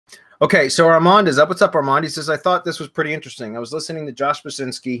Okay, so Armand is up. What's up, Armand? He says, I thought this was pretty interesting. I was listening to Josh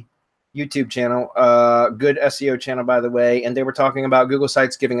Bachynski YouTube channel, good SEO channel, by the way, and they were talking about Google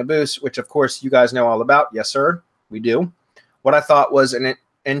Sites giving a boost, which, of course, you guys know all about. Yes, sir, we do. What I thought was an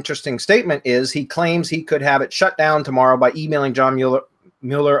interesting statement is he claims he could have it shut down tomorrow by emailing John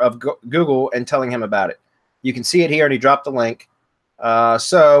Mueller of Google and telling him about it. You can see it here, and he dropped the link.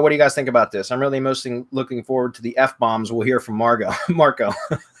 So what do you guys think about this? I'm really mostly looking forward to the F-bombs we'll hear from Marco.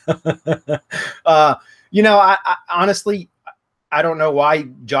 You know, I honestly, I don't know why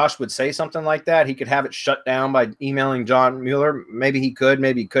Josh would say something like that. He could have it shut down by emailing John Mueller. Maybe he could,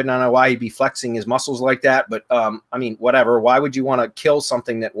 maybe he couldn't. I don't know why he'd be flexing his muscles like that. But, I mean, whatever. Why would you want to kill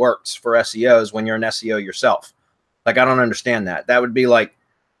something that works for SEOs when you're an SEO yourself? Like, I don't understand that. That would be like,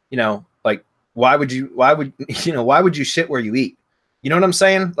 you know, like, why would you shit where you eat? You know what I'm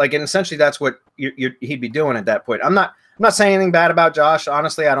saying? Like, and essentially that's what he'd be doing at that point. I'm not saying anything bad about Josh.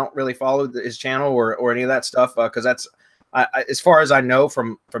 Honestly, I don't really follow his channel or any of that stuff because that's, as far as I know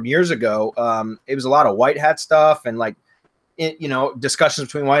from years ago, it was a lot of white hat stuff and like, you know, discussions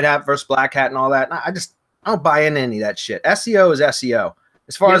between white hat versus black hat and all that. And I don't buy into any of that shit. SEO is SEO.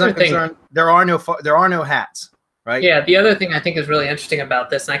 As far as I'm concerned, there are no hats, right? Yeah. The other thing I think is really interesting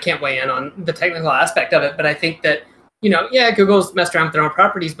about this, and I can't weigh in on the technical aspect of it, but I think that, you know, yeah, Google's messed around with their own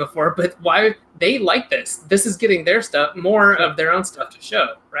properties before, but why they like this? This is getting their stuff, more of their own stuff to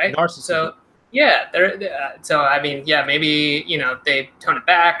show, right? Narcissism. So yeah, so I mean, yeah, maybe, you know, they tone it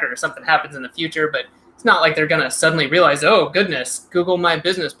back or something happens in the future, but it's not like they're gonna suddenly realize, oh goodness, Google My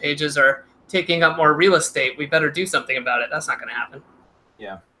Business pages are taking up more real estate. We better do something about it. That's not gonna happen.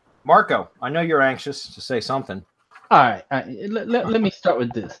 Yeah, Marco, I know you're anxious to say something. All right, let me start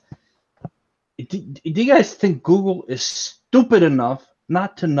with this. Do you guys think Google is stupid enough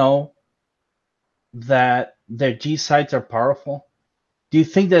not to know that their G sites are powerful? Do you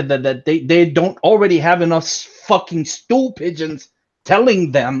think that they don't already have enough fucking stool pigeons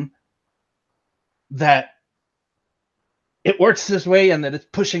telling them that it works this way and that it's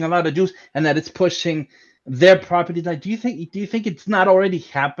pushing a lot of juice and that it's pushing their property? Do you think it's not already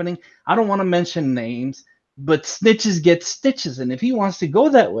happening? I don't want to mention names, but snitches get stitches, and if he wants to go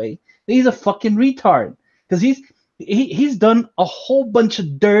that way, he's a fucking retard because he's done a whole bunch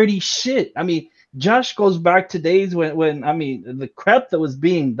of dirty shit. I mean, Josh goes back to days when I mean the crap that was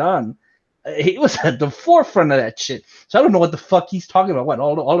being done. He was at the forefront of that shit. So I don't know what the fuck he's talking about. What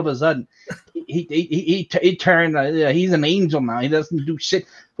all of a sudden he turned. He's an angel now. He doesn't do shit.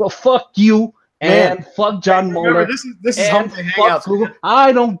 Well, fuck you and man, fuck John Mueller. This is Humpty Hangouts. Google.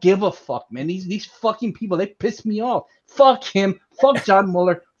 I don't give a fuck, man. These fucking people, they piss me off. Fuck him. Fuck John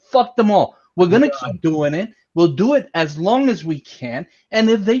Mueller. Fuck them all. We're gonna keep doing it. We'll do it as long as we can. And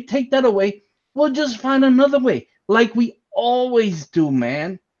if they take that away, we'll just find another way, like we always do,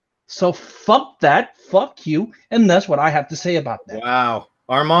 man. So fuck that. Fuck you. And that's what I have to say about that. Wow.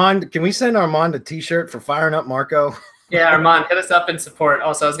 Armand, can we send Armand a t-shirt for firing up Marco? Yeah, Armand, hit us up in support.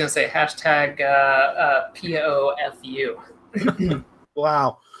 Also, I was going to say hashtag POFU.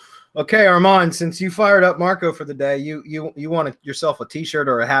 Wow. Okay, Armand, since you fired up Marco for the day, you want yourself a t-shirt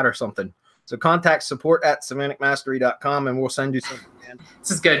or a hat or something. So contact support@semanticmastery.com and we'll send you something. Man.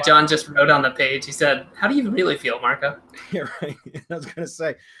 This is good. John just wrote on the page. He said, how do you really feel, Marco? Yeah, right. I was going to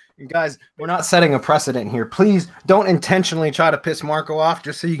say, guys, we're not setting a precedent here. Please don't intentionally try to piss Marco off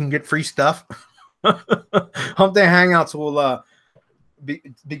just so you can get free stuff. Hump Day Hangouts will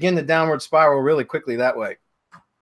begin the downward spiral really quickly that way.